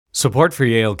Support for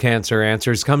Yale Cancer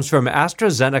Answers comes from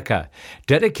AstraZeneca,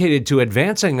 dedicated to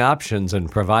advancing options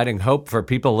and providing hope for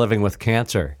people living with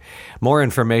cancer. More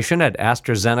information at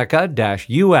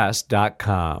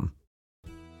AstraZeneca-US.com.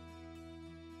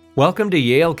 Welcome to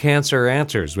Yale Cancer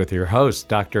Answers with your host,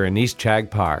 Dr. Anees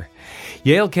Chagpar.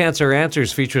 Yale Cancer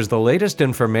Answers features the latest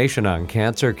information on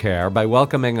cancer care by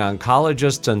welcoming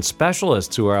oncologists and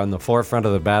specialists who are on the forefront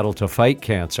of the battle to fight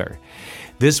cancer.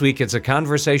 This week, it's a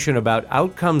conversation about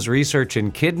outcomes research in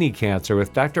kidney cancer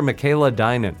with Dr. Michaela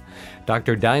Dinan.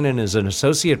 Dr. Dinan is an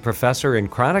associate professor in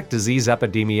chronic disease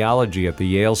epidemiology at the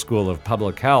Yale School of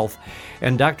Public Health,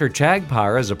 and Dr.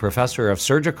 Chagpar is a professor of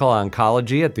surgical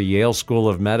oncology at the Yale School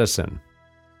of Medicine.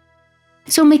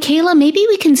 So, Michaela, maybe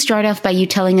we can start off by you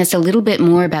telling us a little bit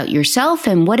more about yourself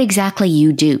and what exactly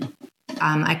you do.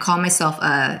 I call myself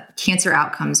a cancer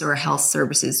outcomes or health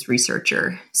services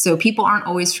researcher. So people aren't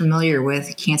always familiar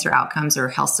with cancer outcomes or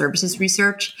health services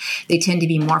research. They tend to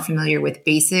be more familiar with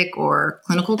basic or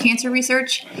clinical cancer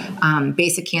research.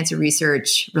 Basic cancer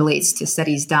research relates to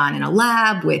studies done in a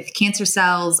lab with cancer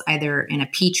cells, either in a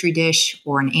petri dish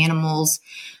or in animals,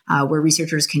 where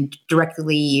researchers can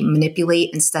directly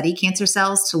manipulate and study cancer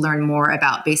cells to learn more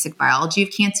about basic biology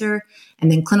of cancer.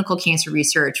 And then clinical cancer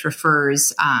research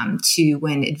refers to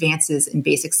when advances in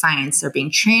basic science are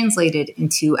being translated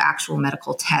into actual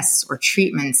medical tests or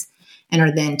treatments and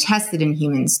are then tested in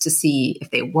humans to see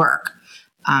if they work.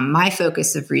 My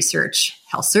focus of research,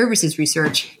 health services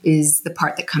research, is the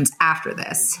part that comes after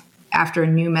this. After a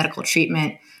new medical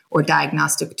treatment or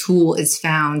diagnostic tool is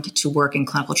found to work in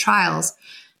clinical trials,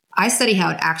 I study how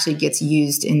it actually gets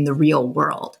used in the real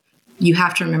world. You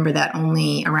have to remember that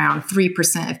only around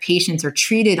 3% of patients are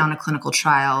treated on a clinical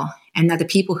trial, and that the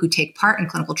people who take part in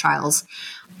clinical trials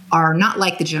are not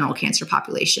like the general cancer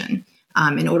population.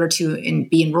 In order to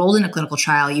be enrolled in a clinical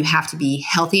trial, you have to be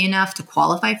healthy enough to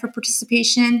qualify for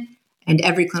participation, and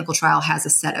every clinical trial has a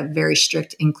set of very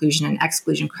strict inclusion and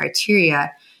exclusion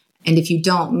criteria. And if you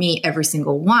don't meet every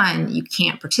single one, you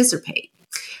can't participate.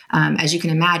 As you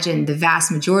can imagine, the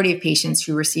vast majority of patients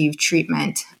who receive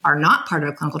treatment are not part of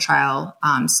a clinical trial,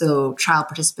 so trial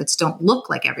participants don't look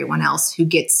like everyone else who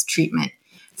gets treatment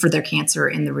for their cancer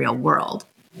in the real world.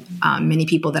 Many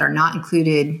people that are not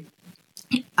included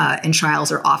in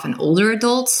trials are often older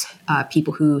adults,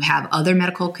 people who have other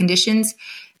medical conditions,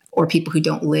 or people who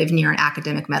don't live near an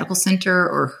academic medical center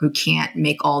or who can't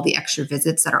make all the extra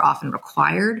visits that are often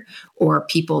required, or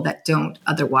people that don't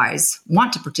otherwise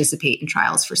want to participate in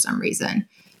trials for some reason.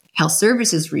 Health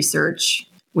services research,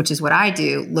 which is what I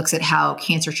do, looks at how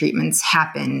cancer treatments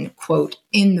happen, quote,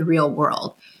 in the real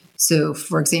world. So,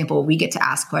 for example, we get to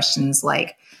ask questions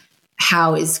like,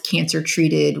 how is cancer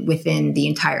treated within the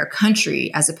entire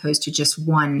country as opposed to just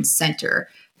one center?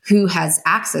 Who has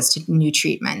access to new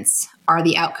treatments? Are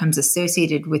the outcomes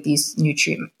associated with these new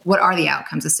treatments? What are the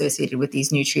outcomes associated with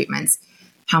these new treatments?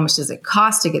 How much does it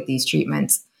cost to get these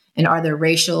treatments? And are there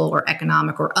racial or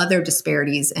economic or other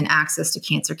disparities in access to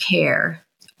cancer care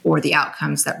or the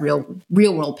outcomes that real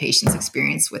world patients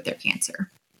experience with their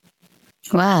cancer?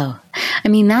 Wow. I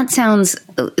mean, that sounds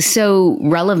so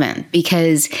relevant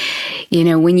because, you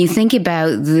know, when you think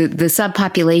about the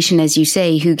subpopulation, as you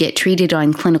say, who get treated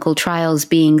on clinical trials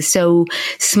being so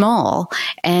small,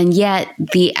 and yet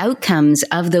the outcomes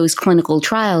of those clinical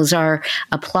trials are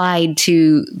applied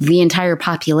to the entire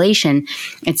population,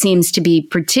 it seems to be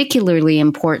particularly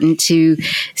important to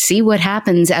see what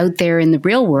happens out there in the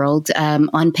real world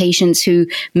on patients who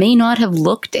may not have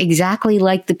looked exactly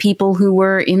like the people who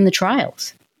were in the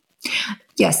trials.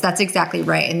 Yes, that's exactly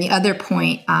right. And the other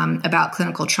point about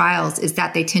clinical trials is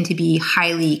that they tend to be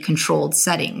highly controlled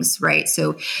settings, right?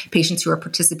 So patients who are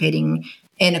participating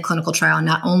in a clinical trial,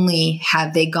 not only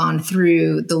have they gone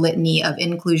through the litany of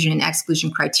inclusion and exclusion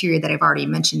criteria that I've already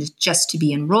mentioned just to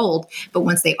be enrolled, but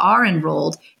once they are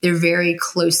enrolled, they're very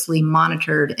closely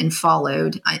monitored and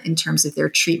followed in terms of their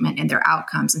treatment and their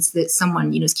outcomes. And so that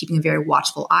someone, is keeping a very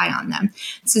watchful eye on them.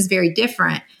 This is very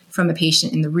different from a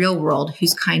patient in the real world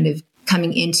who's kind of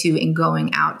coming into and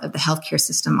going out of the healthcare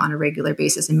system on a regular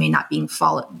basis and may not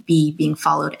be being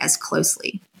followed as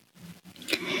closely.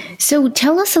 So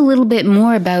tell us a little bit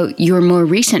more about your more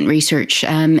recent research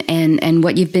and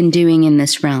what you've been doing in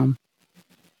this realm.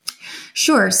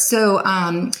 Sure. So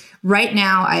right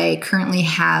now, I currently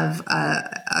have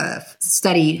a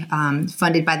study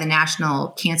funded by the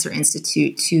National Cancer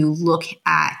Institute to look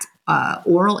at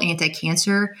oral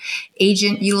anti-cancer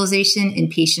agent utilization in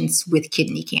patients with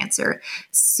kidney cancer.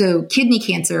 So kidney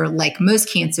cancer, like most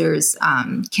cancers,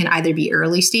 can either be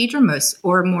early stage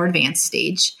or more advanced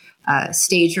stage.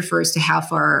 Stage refers to how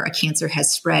far a cancer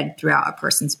has spread throughout a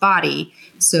person's body.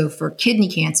 So for kidney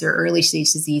cancer, early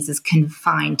stage disease is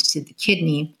confined to the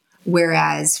kidney,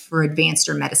 whereas for advanced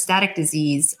or metastatic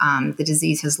disease, the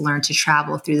disease has learned to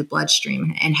travel through the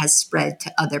bloodstream and has spread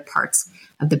to other parts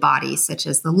of the body, such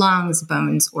as the lungs,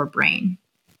 bones, or brain.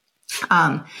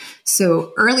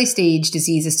 So early stage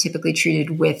disease is typically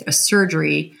treated with a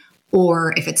surgery,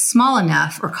 or if it's small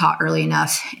enough or caught early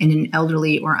enough in an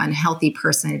elderly or unhealthy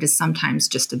person, it is sometimes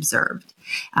just observed.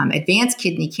 Advanced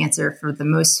kidney cancer for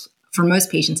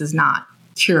most patients is not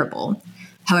curable.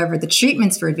 However, the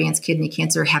treatments for advanced kidney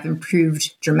cancer have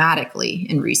improved dramatically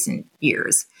in recent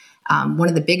years. One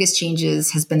of the biggest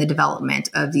changes has been the development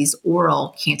of these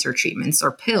oral cancer treatments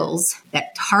or pills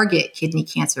that target kidney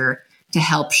cancer to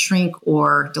help shrink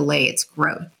or delay its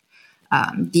growth.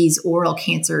 These oral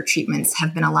cancer treatments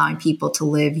have been allowing people to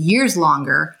live years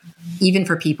longer, even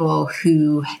for people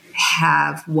who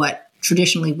have what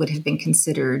traditionally would have been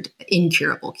considered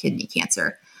incurable kidney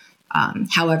cancer.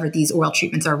 However, these oral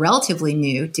treatments are relatively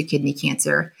new to kidney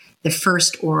cancer. The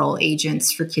first oral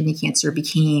agents for kidney cancer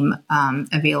became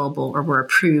available or were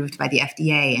approved by the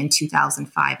FDA in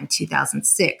 2005 and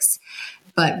 2006.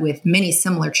 But with many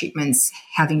similar treatments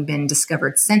having been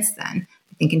discovered since then,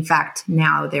 I think, in fact,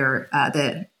 now they're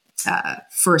the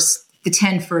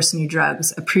 10 first new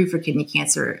drugs approved for kidney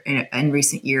cancer in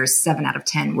recent years, 7 out of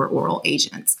 10 were oral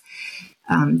agents.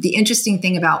 The interesting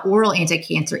thing about oral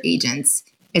anti-cancer agents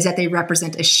is that they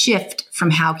represent a shift from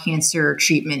how cancer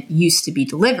treatment used to be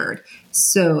delivered.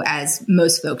 So as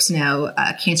most folks know,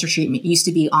 cancer treatment used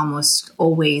to be almost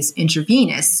always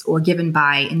intravenous or given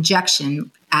by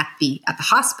injection at the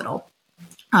hospital.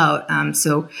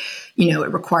 So,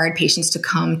 it required patients to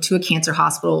come to a cancer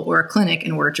hospital or a clinic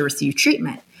in order to receive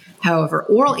treatment. However,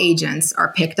 oral agents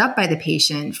are picked up by the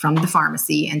patient from the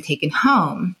pharmacy and taken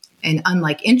home. And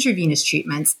unlike intravenous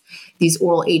treatments, these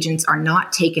oral agents are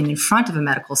not taken in front of a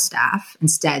medical staff.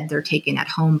 Instead, they're taken at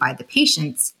home by the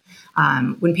patients.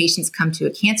 When patients come to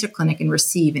a cancer clinic and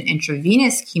receive an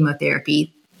intravenous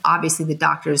chemotherapy, obviously the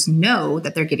doctors know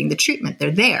that they're getting the treatment.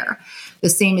 They're there. The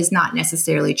same is not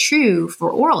necessarily true for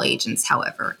oral agents,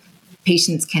 however.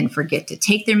 Patients can forget to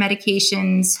take their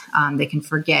medications. They can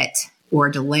forget or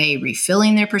delay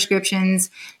refilling their prescriptions.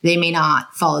 They may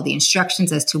not follow the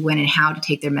instructions as to when and how to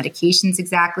take their medications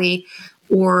exactly,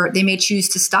 or they may choose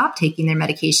to stop taking their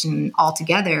medication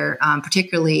altogether,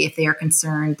 particularly if they are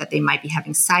concerned that they might be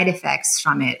having side effects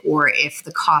from it or if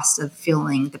the cost of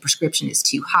filling the prescription is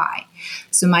too high.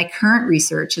 So my current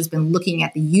research has been looking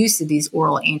at the use of these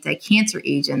oral anti-cancer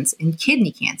agents in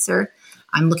kidney cancer.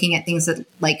 I'm looking at things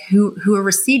like who are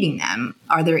receiving them.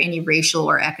 Are there any racial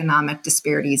or economic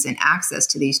disparities in access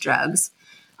to these drugs?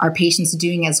 Are patients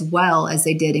doing as well as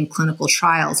they did in clinical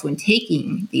trials when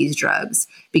taking these drugs?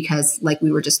 Because like we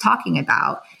were just talking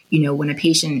about,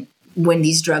 when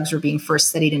these drugs were being first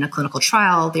studied in a clinical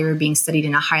trial, they were being studied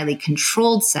in a highly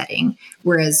controlled setting.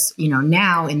 Whereas,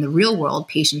 now in the real world,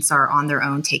 patients are on their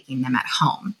own taking them at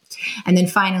home. And then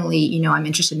finally, I'm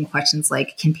interested in questions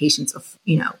like, can patients,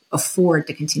 afford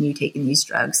to continue taking these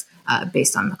drugs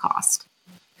based on the cost?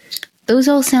 Those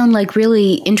all sound like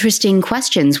really interesting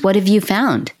questions. What have you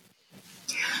found?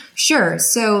 Sure.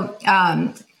 So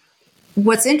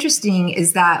what's interesting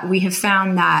is that we have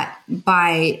found that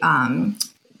by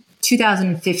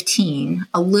 2015,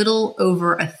 a little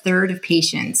over a third of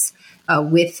patients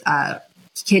with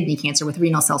kidney cancer, with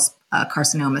renal cell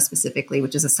carcinoma specifically,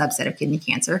 which is a subset of kidney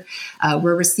cancer,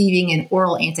 were receiving an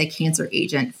oral anti-cancer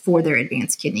agent for their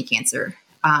advanced kidney cancer.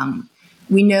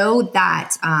 We know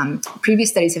that previous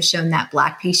studies have shown that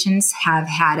Black patients have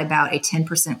had about a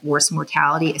 10% worse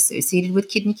mortality associated with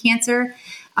kidney cancer.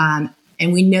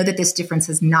 And we know that this difference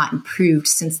has not improved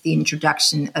since the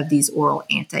introduction of these oral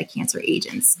anti-cancer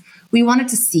agents. We wanted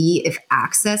to see if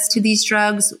access to these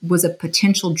drugs was a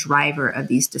potential driver of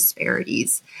these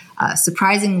disparities.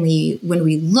 Surprisingly, when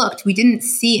we looked, we didn't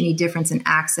see any difference in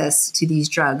access to these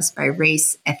drugs by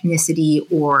race,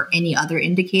 ethnicity, or any other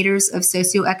indicators of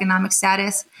socioeconomic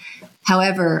status.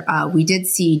 However, we did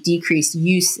see decreased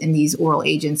use in these oral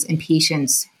agents in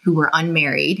patients who were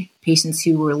unmarried, patients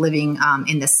who were living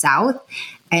in the South,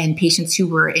 and patients who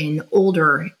were in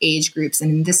older age groups.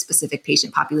 And in this specific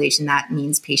patient population, that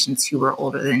means patients who were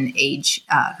older than age,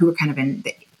 who were kind of in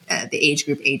the age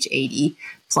group age 80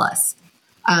 plus.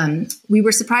 We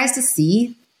were surprised to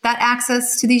see that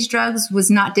access to these drugs was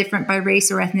not different by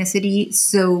race or ethnicity.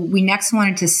 So we next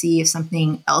wanted to see if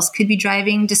something else could be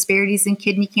driving disparities in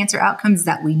kidney cancer outcomes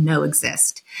that we know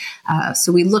exist.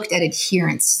 So we looked at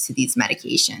adherence to these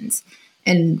medications.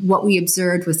 And what we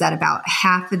observed was that about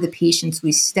half of the patients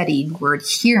we studied were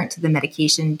adherent to the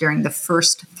medication during the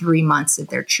first 3 months of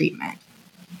their treatment.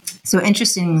 So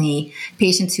interestingly,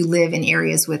 patients who live in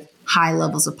areas with high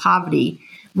levels of poverty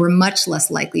were much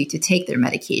less likely to take their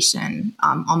medication,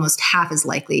 almost half as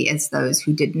likely as those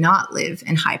who did not live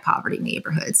in high poverty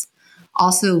neighborhoods.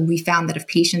 Also, we found that if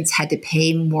patients had to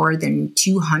pay more than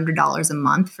 $200 a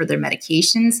month for their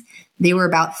medications, they were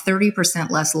about 30%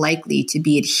 less likely to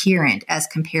be adherent as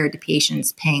compared to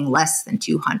patients paying less than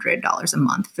 $200 a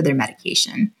month for their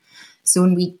medication. So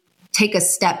when we take a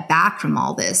step back from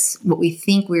all this, what we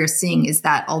think we are seeing is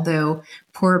that although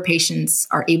poorer patients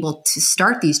are able to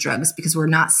start these drugs because we're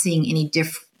not seeing any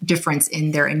difference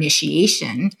in their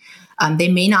initiation, they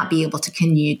may not be able to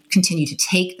continue to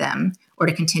take them or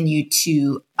to continue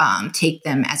to take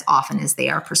them as often as they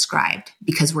are prescribed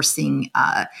because we're seeing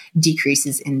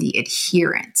decreases in the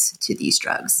adherence to these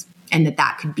drugs, and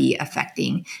that could be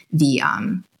affecting the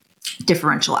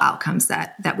differential outcomes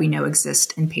that we know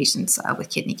exist in patients with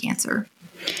kidney cancer.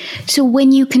 So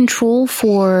when you control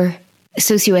for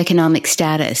socioeconomic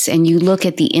status and you look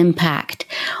at the impact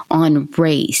on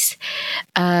race,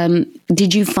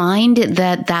 did you find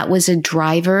that was a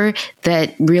driver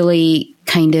that really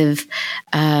kind of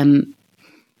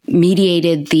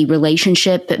mediated the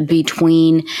relationship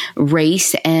between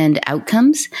race and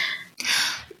outcomes?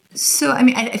 So, I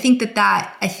mean, I think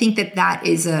that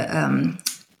is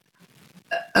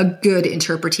a good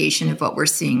interpretation of what we're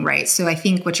seeing, right? So I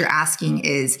think what you're asking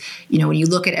is, when you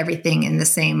look at everything in the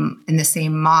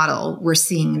same model, we're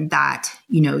seeing that,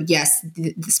 yes,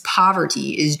 this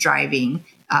poverty is driving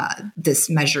this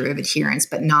measure of adherence,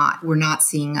 but we're not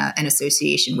seeing an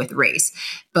association with race.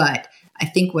 But I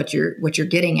think what you're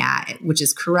getting at, which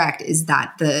is correct, is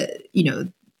that the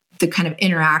kind of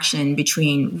interaction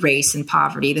between race and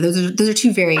poverty, those are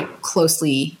two very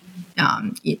closely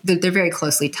they're very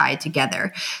closely tied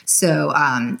together. So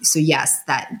yes,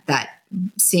 that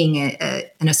seeing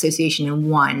an association in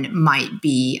one might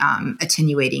be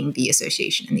attenuating the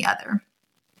association in the other.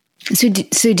 So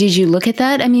did you look at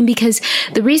that? I mean, because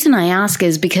the reason I ask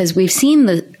is because we've seen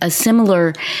a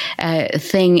similar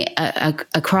thing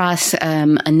across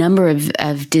a number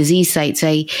of disease sites.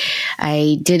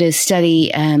 I did a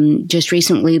study just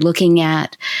recently looking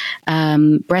at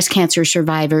breast cancer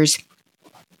survivors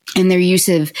and their use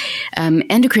of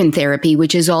endocrine therapy,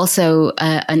 which is also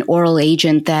an oral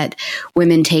agent that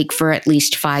women take for at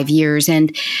least 5 years.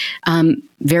 And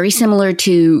very similar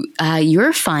to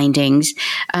your findings,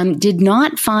 did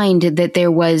not find that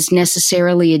there was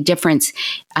necessarily a difference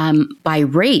by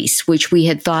race, which we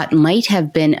had thought might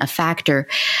have been a factor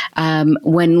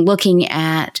when looking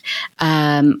at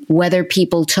whether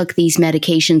people took these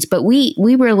medications. But we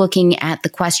were looking at the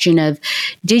question of,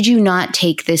 did you not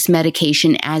take this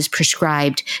medication as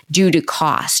prescribed due to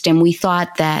cost? And we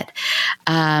thought that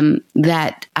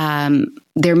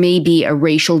there may be a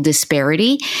racial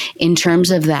disparity in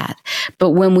terms of that. But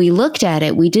when we looked at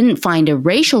it, we didn't find a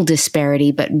racial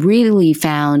disparity, but really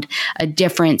found a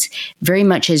difference, very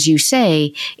much as you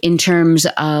say, in terms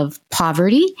of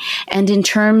poverty and in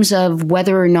terms of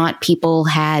whether or not people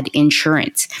had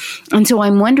insurance. And so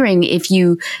I'm wondering if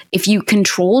you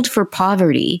controlled for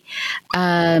poverty,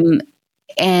 and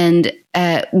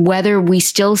whether we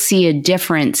still see a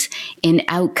difference in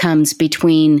outcomes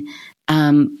between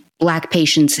Black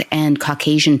patients and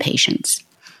Caucasian patients.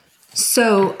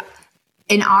 So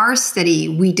in our study,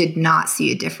 we did not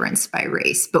see a difference by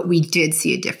race, but we did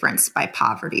see a difference by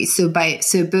poverty. So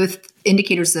both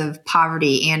indicators of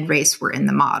poverty and race were in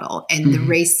the model, and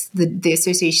the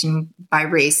association by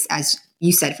race, as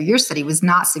you said for your study, was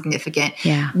not significant.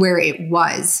 Where it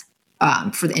was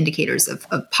for the indicators of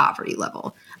poverty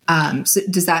level. So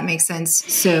does that make sense?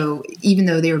 So even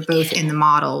though they were both in the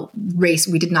model, race,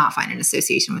 we did not find an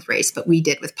association with race, but we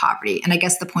did with poverty. And I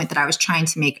guess the point that I was trying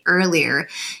to make earlier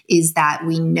is that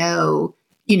we know,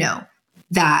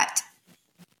 that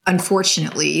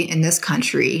unfortunately in this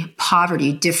country,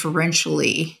 poverty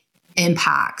differentially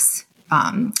impacts,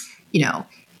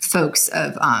 folks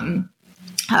of,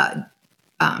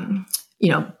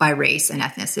 by race and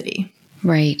ethnicity.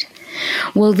 Right.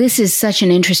 Well, this is such an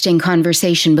interesting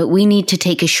conversation, but we need to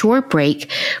take a short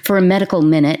break for a medical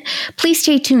minute. Please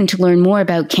stay tuned to learn more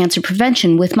about cancer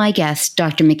prevention with my guest,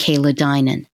 Dr. Michaela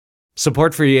Dinan.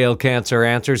 Support for Yale Cancer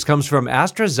Answers comes from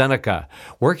AstraZeneca,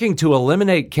 working to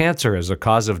eliminate cancer as a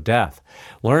cause of death.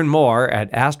 Learn more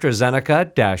at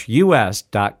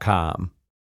AstraZeneca-US.com.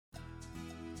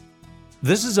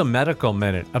 This is a medical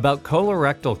minute about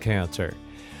colorectal cancer.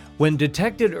 When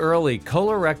detected early,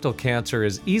 colorectal cancer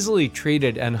is easily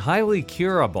treated and highly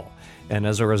curable. And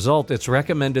as a result, it's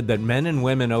recommended that men and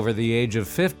women over the age of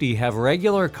 50 have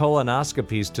regular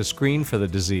colonoscopies to screen for the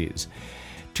disease.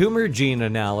 Tumor gene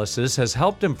analysis has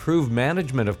helped improve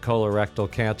management of colorectal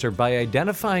cancer by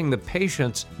identifying the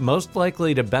patients most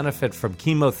likely to benefit from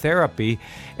chemotherapy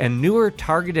and newer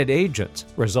targeted agents,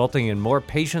 resulting in more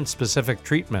patient-specific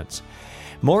treatments.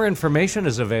 More information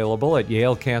is available at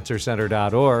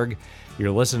yalecancercenter.org.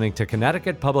 You're listening to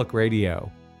Connecticut Public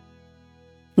Radio.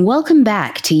 Welcome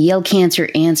back to Yale Cancer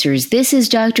Answers. This is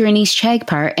Dr. Anees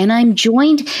Chagpar, and I'm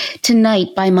joined tonight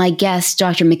by my guest,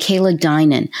 Dr. Michaela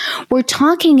Dinan. We're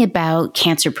talking about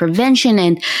cancer prevention,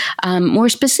 and more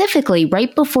specifically,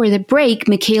 right before the break,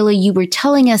 Michaela, you were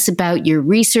telling us about your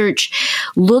research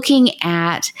looking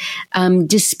at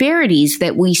disparities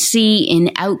that we see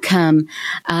in outcome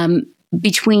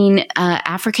between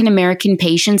African American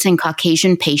patients and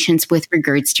Caucasian patients with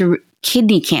regards to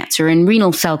kidney cancer and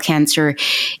renal cell cancer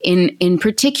in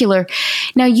particular.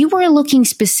 Now, you were looking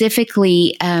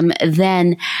specifically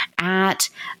then at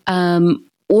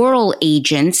oral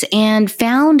agents and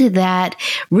found that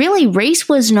really race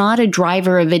was not a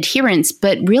driver of adherence,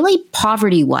 but really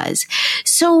poverty was.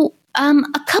 So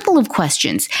a couple of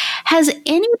questions. Has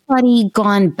anybody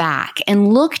gone back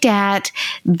and looked at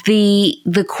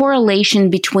the correlation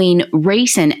between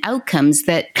race and outcomes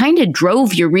that kind of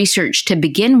drove your research to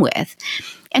begin with,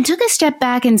 and took a step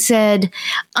back and said,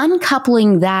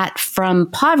 uncoupling that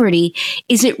from poverty,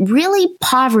 is it really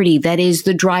poverty that is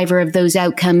the driver of those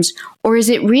outcomes, or is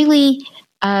it really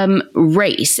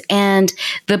race and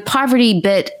the poverty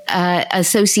bit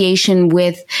association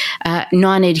with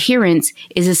non-adherence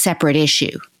is a separate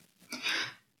issue?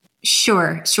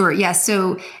 Sure. Yeah.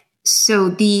 So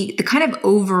the kind of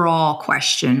overall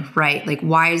question, right? Like,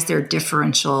 why is there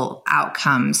differential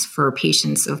outcomes for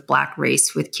patients of Black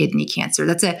race with kidney cancer?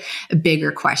 That's a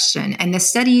bigger question. And the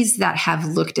studies that have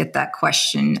looked at that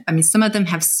question, I mean, some of them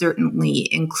have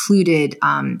certainly included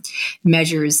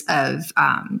measures of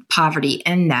poverty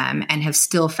in them and have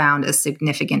still found a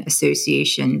significant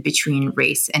association between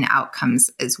race and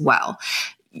outcomes as well.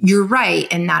 You're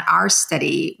right in that our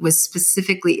study was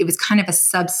specifically, it was kind of a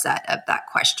subset of that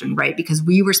question, right? Because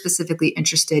we were specifically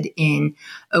interested in,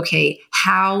 okay,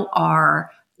 how are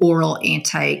oral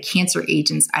anti-cancer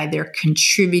agents either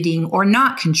contributing or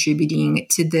not contributing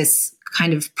to this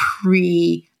kind of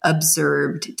pre-observed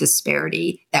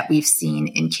disparity that we've seen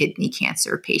in kidney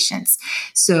cancer patients.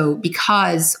 So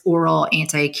because oral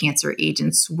anti-cancer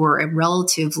agents were a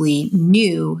relatively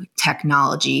new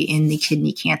technology in the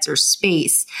kidney cancer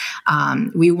space,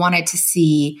 we wanted to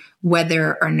see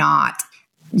whether or not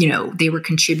they were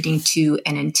contributing to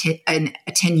an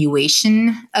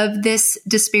attenuation of this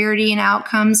disparity in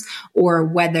outcomes, or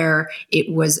whether it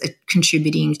was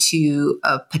contributing to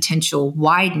a potential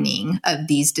widening of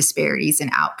these disparities in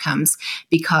outcomes.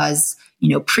 Because,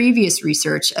 previous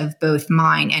research of both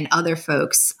mine and other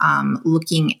folks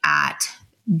looking at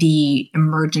the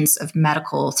emergence of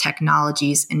medical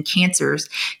technologies in cancers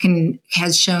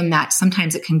has shown that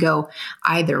sometimes it can go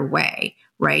either way.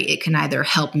 Right? It can either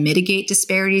help mitigate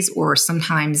disparities, or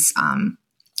sometimes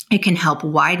it can help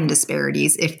widen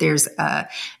disparities if there's an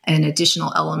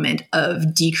additional element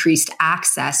of decreased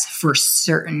access for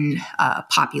certain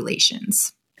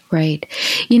populations. Right.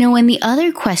 And the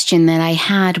other question that I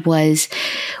had was,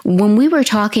 when we were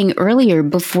talking earlier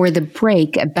before the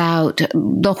break about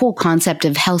the whole concept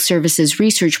of health services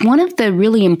research, one of the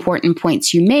really important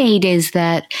points you made is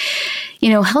that,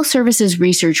 health services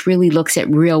research really looks at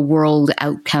real world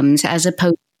outcomes as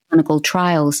opposed to clinical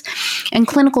trials. And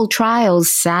clinical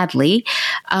trials, sadly,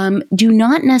 do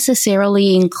not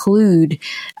necessarily include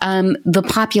the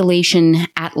population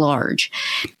at large.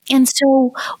 And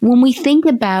so when we think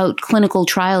about clinical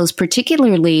trials,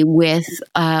 particularly with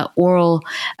oral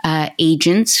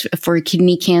agents for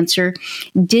kidney cancer,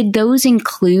 did those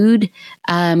include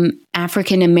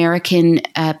African American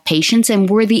patients? And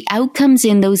were the outcomes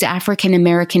in those African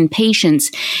American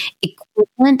patients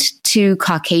equivalent to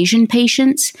Caucasian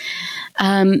patients?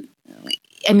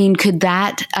 Could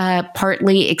that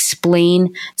partly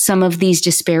explain some of these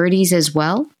disparities as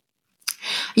well?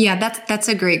 Yeah, that's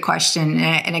a great question.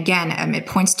 And again, it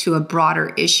points to a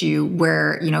broader issue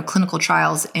where, clinical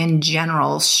trials in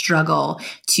general struggle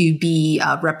to be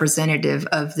representative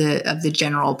of the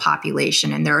general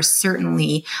population. And there are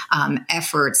certainly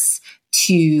efforts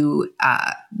to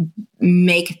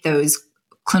make those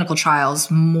clinical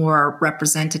trials more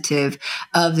representative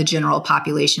of the general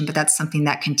population, but that's something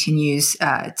that continues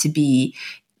to be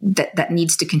that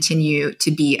needs to continue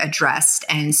to be addressed.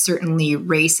 And certainly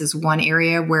race is one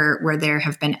area where there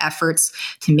have been efforts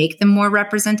to make them more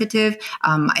representative.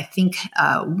 I think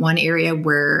one area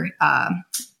where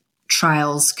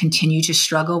trials continue to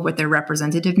struggle with their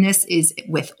representativeness is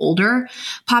with older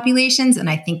populations. And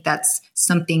I think that's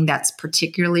something that's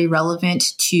particularly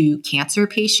relevant to cancer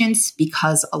patients,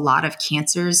 because a lot of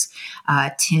cancers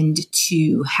tend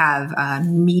to have a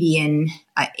median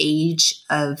age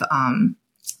of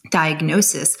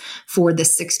diagnosis for the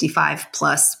 65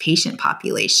 plus patient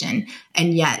population.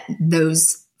 And yet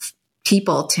those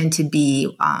people tend to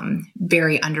be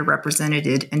very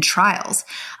underrepresented in trials.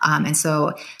 And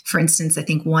so, for instance, I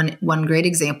think one great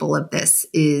example of this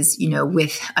is,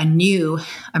 with a new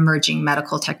emerging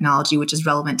medical technology, which is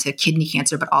relevant to kidney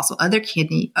cancer, but also other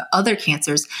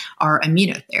cancers, are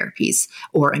immunotherapies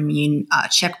or immune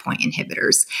checkpoint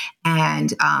inhibitors.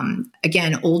 And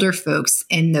again, older folks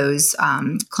in those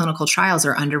clinical trials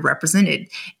are underrepresented.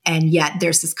 And yet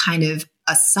there's this kind of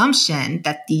assumption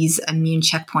that these immune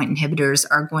checkpoint inhibitors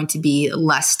are going to be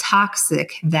less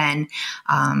toxic than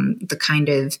the kind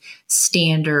of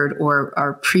standard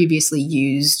or previously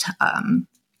used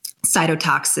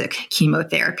cytotoxic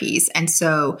chemotherapies. And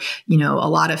so, a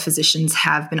lot of physicians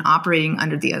have been operating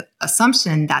under the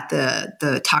assumption that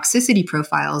the toxicity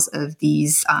profiles of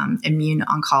these immune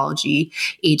oncology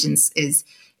agents is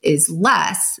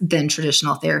less than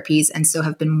traditional therapies, and so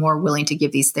have been more willing to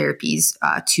give these therapies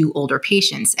to older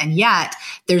patients. And yet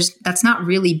that's not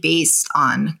really based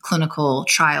on clinical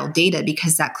trial data,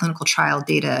 because that clinical trial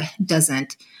data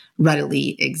doesn't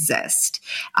readily exist.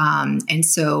 And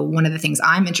so one of the things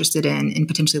I'm interested in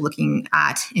potentially looking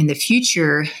at in the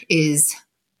future is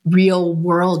real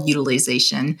world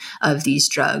utilization of these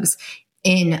drugs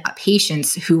in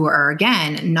patients who are,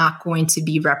 again, not going to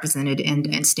be represented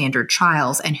in standard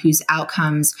trials, and whose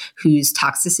outcomes, whose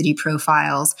toxicity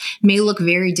profiles may look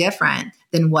very different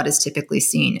than what is typically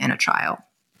seen in a trial.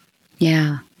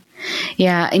 Yeah.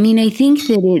 Yeah, I mean, I think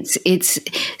that it's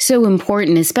so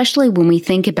important, especially when we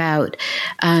think about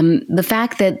the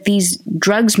fact that these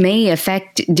drugs may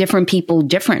affect different people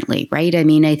differently, right? I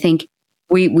mean, I think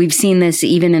we've seen this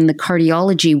even in the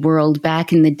cardiology world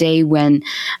back in the day when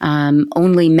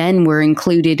only men were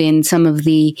included in some of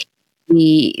the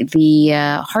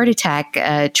heart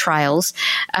attack trials,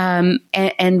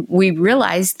 and we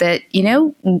realized that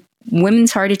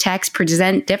women's heart attacks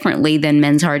present differently than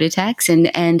men's heart attacks,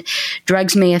 and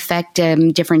drugs may affect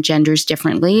different genders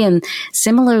differently. And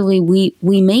similarly,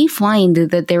 we may find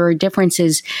that there are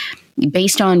differences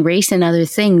based on race and other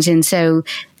things. And so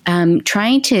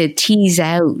trying to tease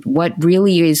out what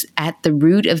really is at the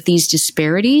root of these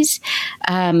disparities,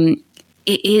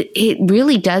 it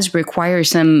really does require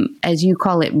some, as you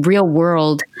call it, real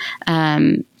world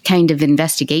kind of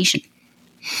investigation.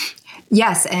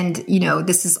 Yes. And,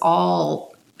 this is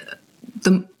all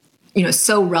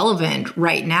so relevant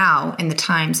right now in the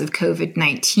times of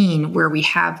COVID-19, where we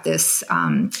have this,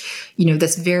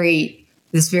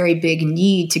 this very big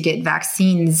need to get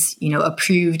vaccines,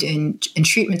 approved and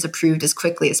treatments approved as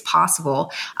quickly as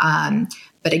possible.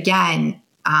 But again,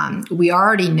 we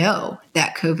already know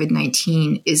that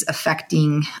COVID-19 is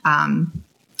affecting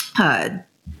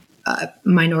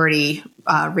minority,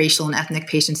 racial and ethnic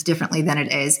patients differently than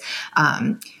it is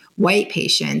white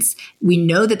patients. We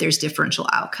know that there's differential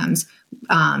outcomes,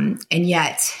 and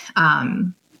yet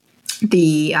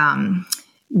we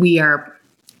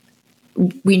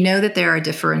know that there are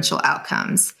differential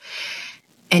outcomes,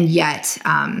 and yet,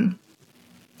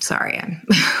 sorry, I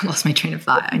lost my train of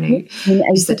thought. I know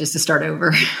you said just to start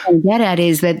over. What I get at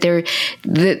is that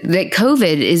that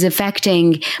COVID is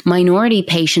affecting minority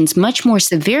patients much more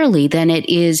severely than it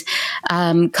is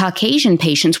Caucasian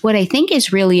patients. What I think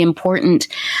is really important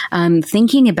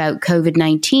thinking about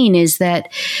COVID-19 is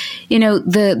that,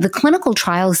 the clinical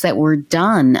trials that were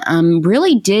done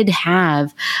really did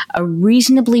have a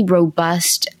reasonably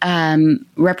robust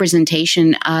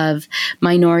representation of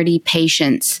minority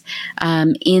patients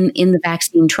in the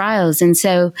vaccine trials. And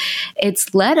so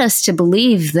it's led us to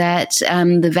believe that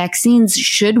the vaccines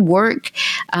should work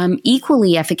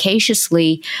equally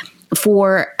efficaciously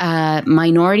for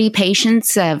minority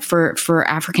patients, for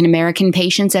African American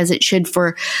patients, as it should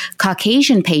for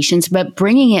Caucasian patients, but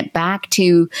bringing it back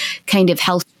to kind of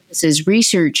health services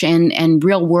research and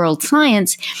real world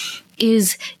science,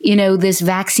 is, this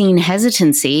vaccine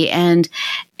hesitancy and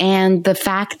the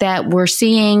fact that we're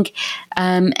seeing,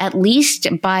 at least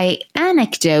by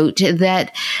anecdote,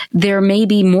 that there may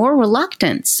be more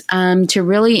reluctance to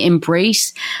really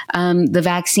embrace the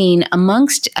vaccine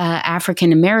amongst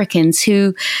African Americans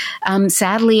who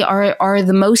sadly are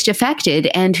the most affected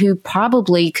and who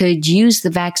probably could use the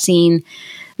vaccine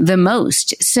the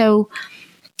most. So,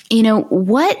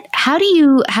 how do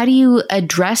you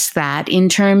address that in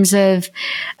terms of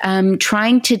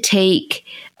trying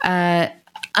to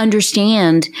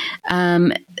understand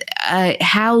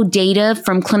how data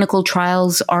from clinical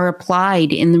trials are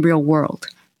applied in the real world?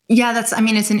 Yeah, it's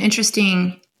an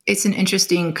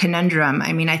interesting conundrum.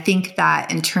 I think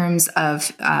that in terms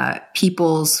of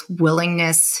people's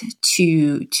willingness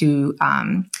to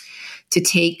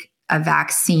take a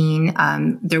vaccine,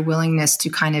 their willingness to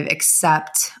kind of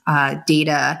accept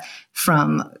data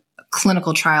from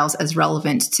clinical trials as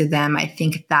relevant to them, I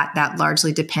think that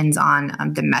largely depends on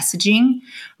the messaging,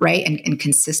 right? And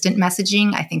consistent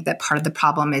messaging. I think that part of the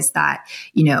problem is that,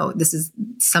 this is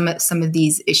some of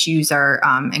these issues are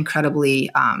incredibly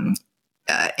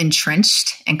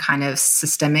entrenched and kind of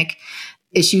systemic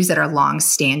issues that are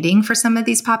long-standing for some of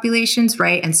these populations,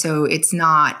 right? And so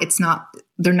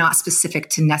they're not specific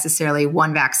to necessarily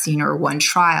one vaccine or one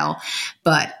trial,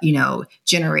 but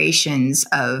generations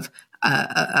of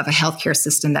a healthcare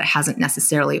system that hasn't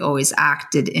necessarily always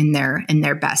acted in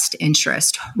their best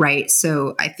interest, right?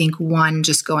 So I think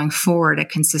just going forward, a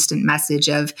consistent message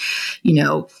of,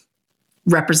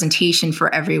 representation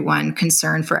for everyone,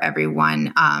 concern for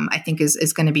everyone, I think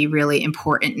is going to be really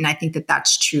important. And I think that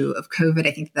that's true of COVID.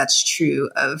 I think that's true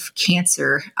of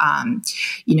cancer,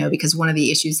 because one of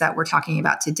the issues that we're talking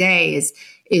about today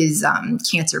is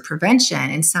cancer prevention.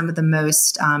 And some of the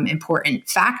most important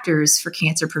factors for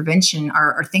cancer prevention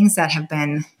are things that have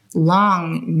been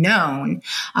long known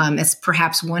as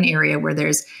perhaps one area where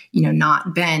there's,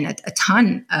 not been a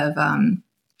ton of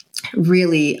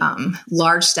really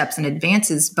large steps and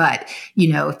advances, but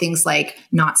things like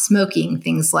not smoking,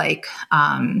 things like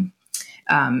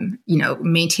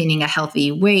maintaining a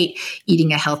healthy weight,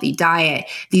 eating a healthy diet.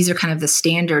 These are kind of the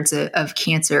standards of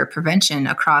cancer prevention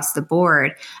across the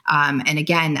board. And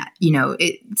again,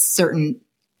 certain,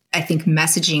 I think,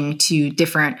 messaging to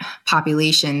different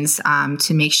populations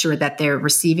to make sure that they're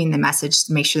receiving the message,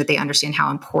 to make sure that they understand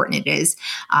how important it is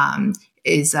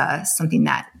something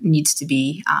that needs to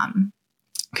be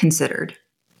considered.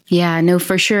 Yeah, no,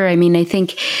 for sure. I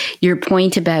think your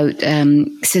point about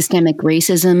systemic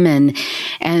racism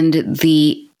and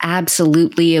the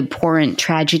absolutely abhorrent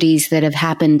tragedies that have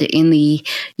happened in the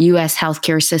U.S.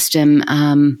 healthcare system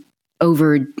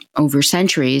over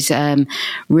centuries,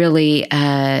 really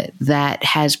that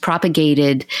has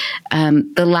propagated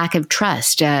the lack of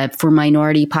trust for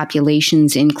minority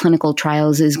populations in clinical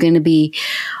trials is going to be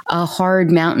a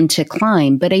hard mountain to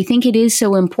climb. But I think it is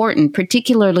so important,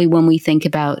 particularly when we think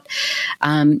about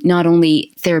not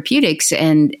only therapeutics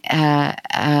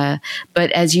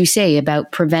but as you say,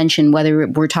 about prevention, whether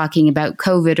we're talking about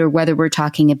COVID or whether we're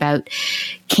talking about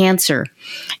cancer.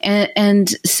 And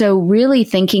so really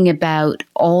thinking about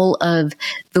all of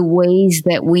the ways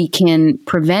that we can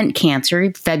prevent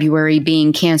cancer, February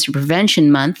being Cancer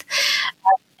Prevention Month,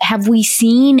 have we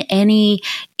seen any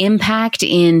impact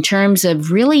in terms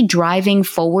of really driving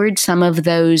forward some of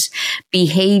those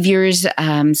behaviors,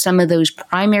 some of those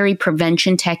primary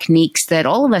prevention techniques that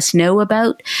all of us know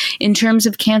about in terms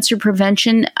of cancer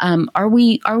prevention? Are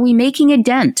we making a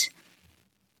dent?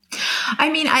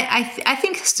 I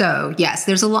think so. Yes,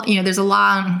 there's a lot.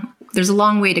 There's a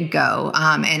long way to go,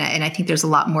 and I think there's a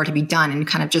lot more to be done in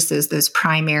kind of just those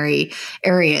primary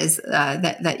areas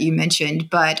that you mentioned.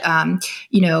 But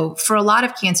for a lot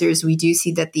of cancers, we do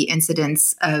see that the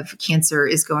incidence of cancer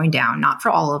is going down. Not for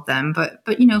all of them, but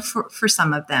for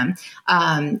some of them.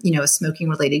 Smoking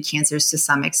related cancers to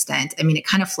some extent. It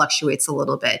kind of fluctuates a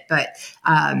little bit, but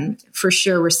for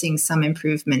sure we're seeing some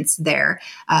improvements there.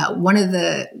 One of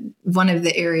the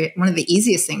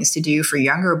easiest things to do for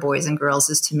younger boys and girls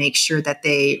is to make sure that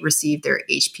they receive their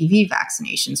HPV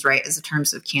vaccinations, right, as a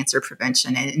terms of cancer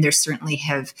prevention. And there certainly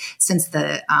have, since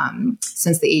the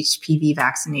HPV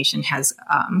vaccination has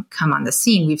come on the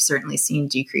scene, we've certainly seen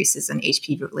decreases in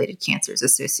HPV-related cancers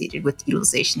associated with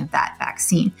utilization of that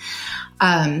vaccine.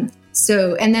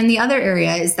 So, and then the other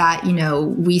area is that,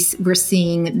 we're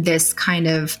seeing this kind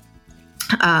of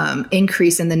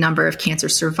increase in the number of cancer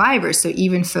survivors. So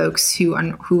even folks who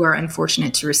are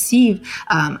unfortunate to receive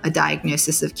a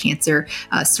diagnosis of cancer,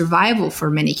 survival for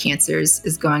many cancers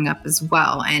is going up as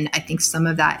well. And I think some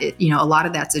of that, a lot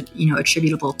of that's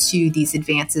attributable to these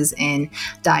advances in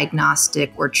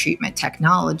diagnostic or treatment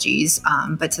technologies,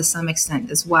 but to some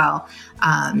extent as well,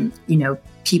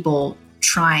 people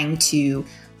trying to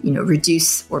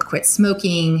reduce or quit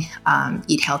smoking,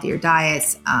 eat healthier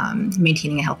diets,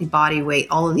 maintaining a healthy body weight.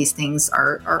 All of these things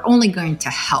are only going to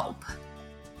help.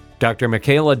 Dr.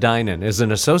 Michaela Dinan is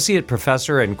an associate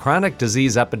professor in chronic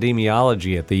disease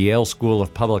epidemiology at the Yale School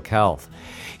of Public Health.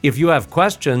 If you have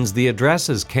questions, the address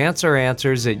is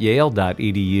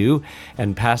canceranswers@yale.edu,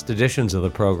 and past editions of the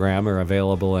program are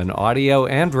available in audio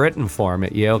and written form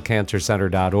at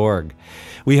yalecancercenter.org.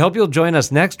 We hope you'll join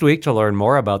us next week to learn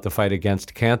more about the fight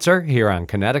against cancer here on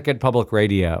Connecticut Public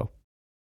Radio.